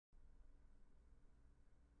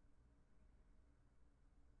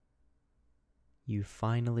You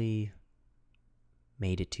finally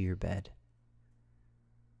made it to your bed.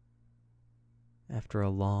 After a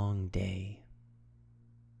long day,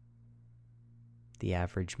 the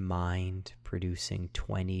average mind producing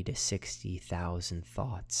 20 to 60,000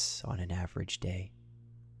 thoughts on an average day.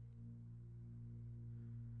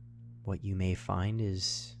 What you may find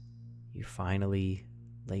is you finally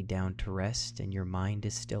lay down to rest and your mind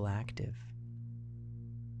is still active.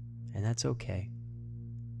 And that's okay.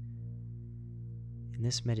 In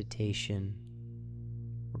this meditation,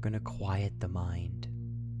 we're going to quiet the mind.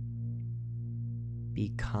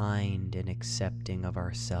 Be kind and accepting of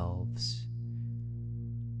ourselves,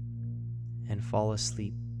 and fall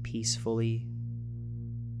asleep peacefully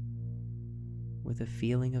with a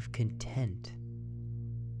feeling of content,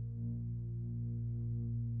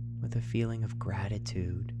 with a feeling of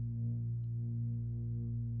gratitude,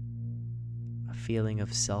 a feeling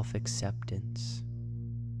of self-acceptance.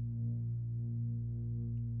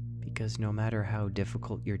 Because no matter how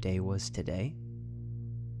difficult your day was today,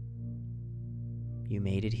 you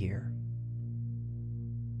made it here,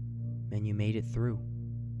 and you made it through.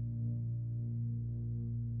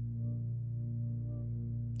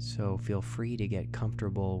 So feel free to get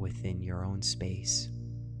comfortable within your own space.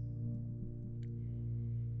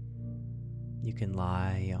 You can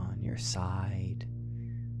lie on your side,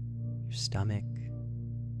 your stomach,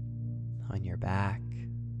 on your back.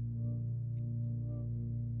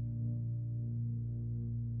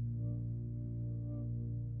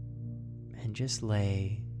 And just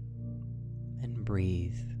lay and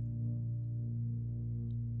breathe.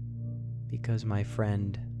 Because, my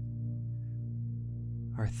friend,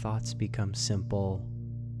 our thoughts become simple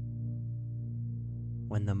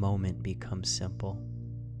when the moment becomes simple.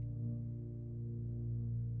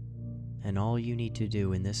 And all you need to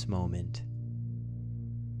do in this moment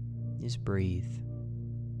is breathe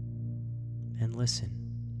and listen.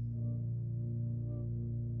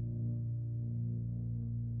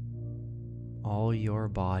 All your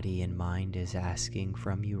body and mind is asking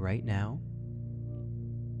from you right now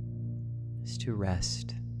is to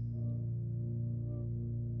rest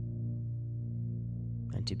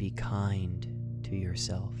and to be kind to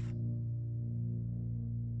yourself.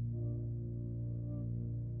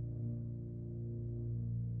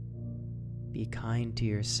 Be kind to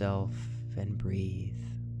yourself and breathe.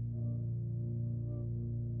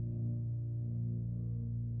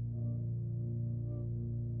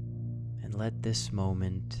 And let this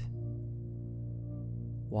moment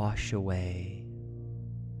wash away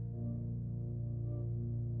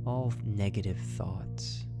all negative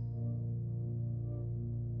thoughts,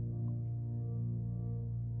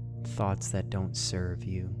 thoughts that don't serve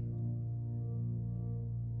you.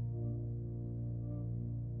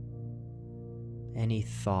 Any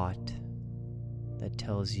thought that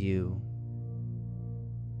tells you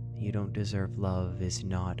you don't deserve love is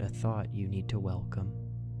not a thought you need to welcome.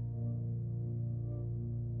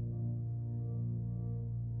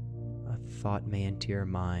 A thought may enter your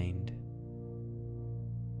mind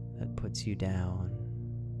that puts you down,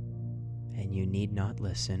 and you need not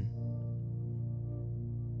listen.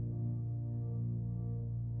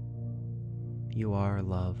 You are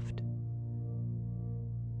loved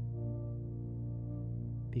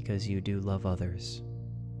because you do love others.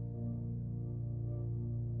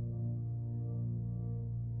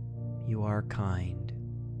 You are kind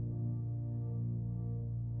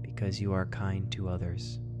because you are kind to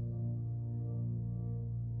others.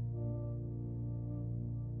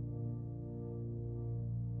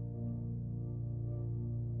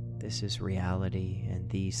 This is reality, and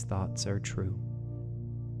these thoughts are true.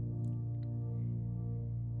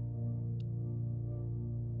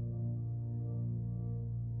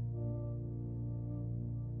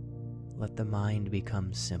 Let the mind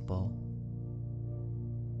become simple.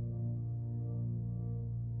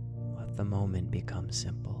 Let the moment become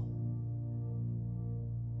simple.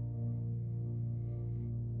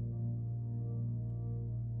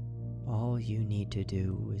 All you need to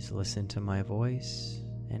do is listen to my voice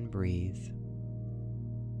and breathe.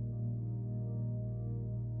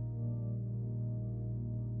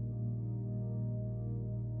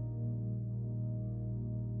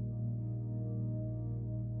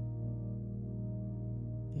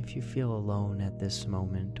 If you feel alone at this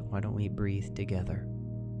moment, why don't we breathe together?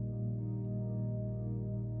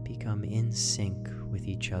 Become in sync with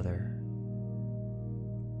each other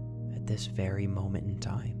at this very moment in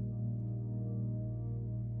time.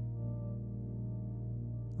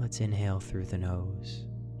 Let's inhale through the nose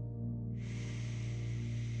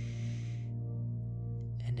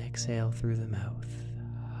and exhale through the mouth.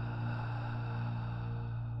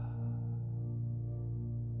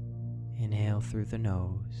 Inhale through the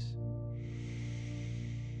nose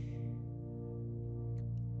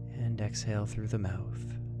and exhale through the mouth.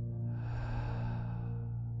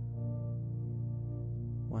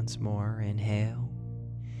 Once more, inhale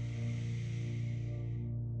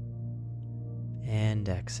and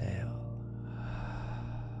exhale.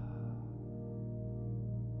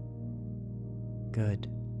 Good.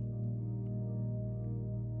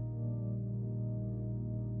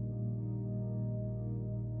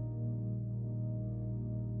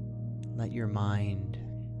 Let your mind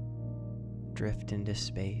drift into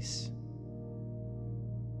space.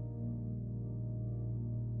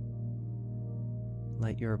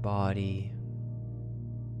 Let your body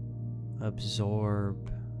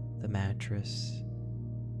absorb the mattress.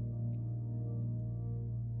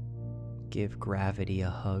 Give gravity a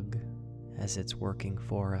hug as it's working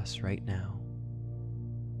for us right now.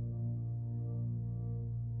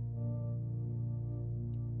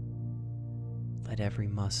 Let every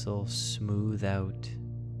muscle smooth out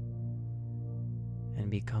and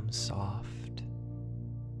become soft.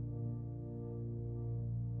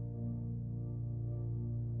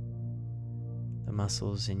 The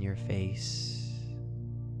muscles in your face,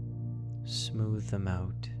 smooth them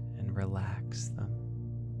out and relax them.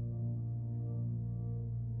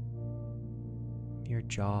 Your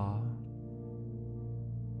jaw,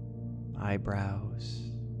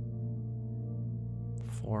 eyebrows,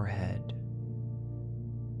 forehead,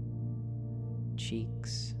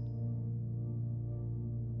 cheeks,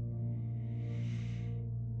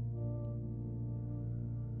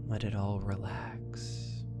 let it all relax.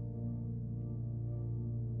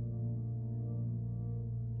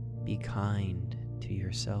 Be kind to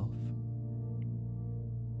yourself.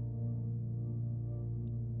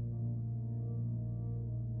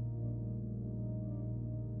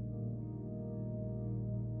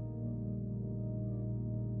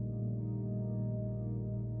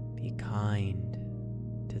 Be kind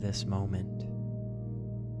to this moment.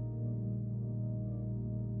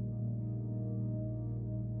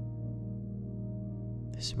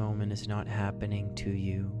 This moment is not happening to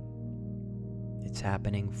you. It's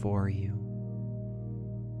happening for you.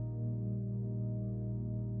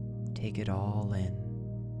 Take it all in.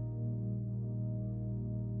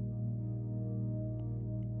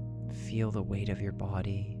 Feel the weight of your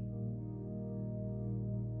body.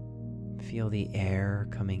 Feel the air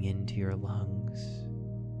coming into your lungs.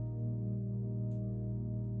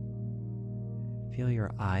 Feel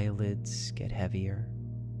your eyelids get heavier.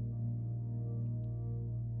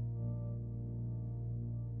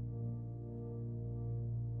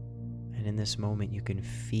 And in this moment, you can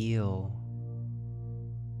feel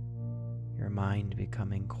your mind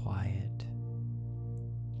becoming quiet.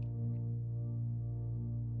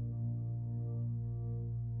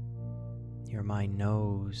 Your mind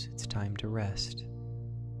knows it's time to rest.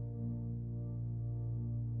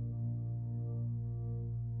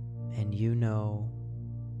 And you know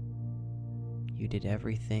you did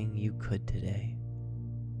everything you could today.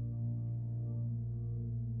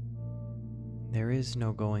 There is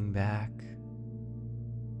no going back.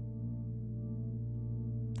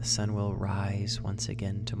 The sun will rise once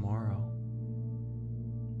again tomorrow.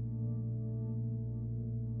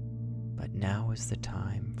 But now is the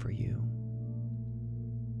time for you.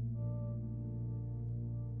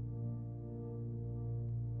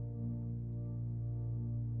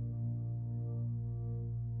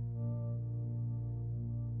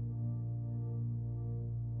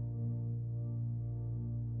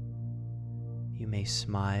 You may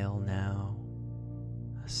smile now,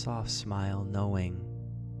 a soft smile, knowing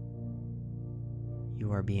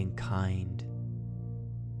you are being kind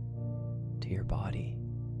to your body.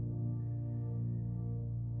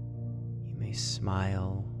 You may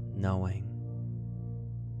smile knowing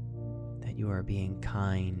that you are being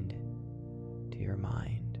kind to your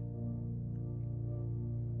mind.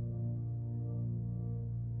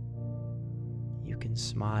 You can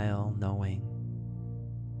smile knowing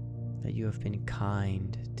that you have been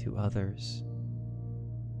kind to others.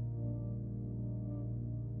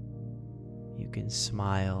 You can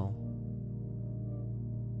smile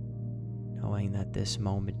knowing that this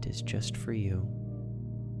moment is just for you.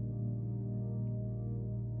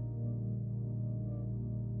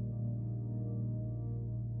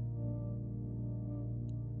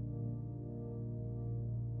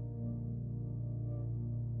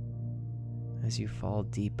 As you fall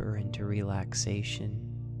deeper into relaxation,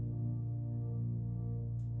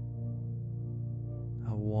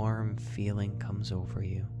 a warm feeling comes over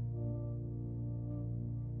you.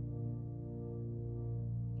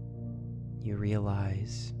 You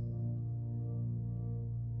realize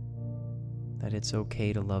that it's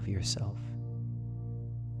okay to love yourself.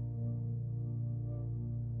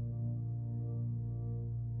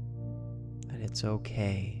 That it's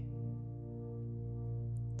okay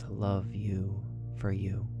to love you for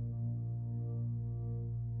you.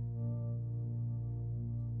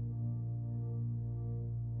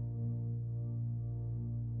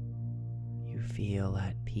 You feel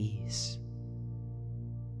at peace.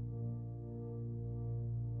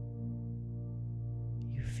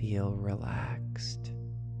 You feel relaxed.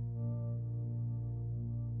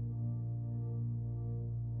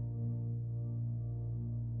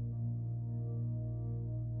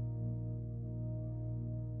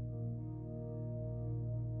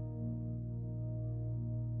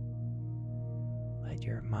 Let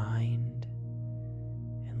your mind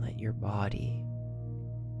and let your body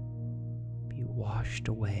be washed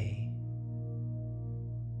away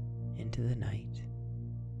into the night.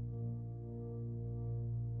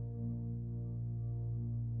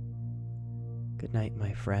 Good night,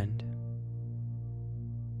 my friend.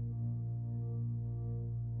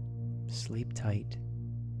 Sleep tight.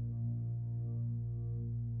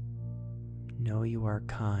 Know you are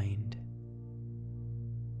kind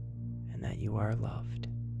and that you are loved.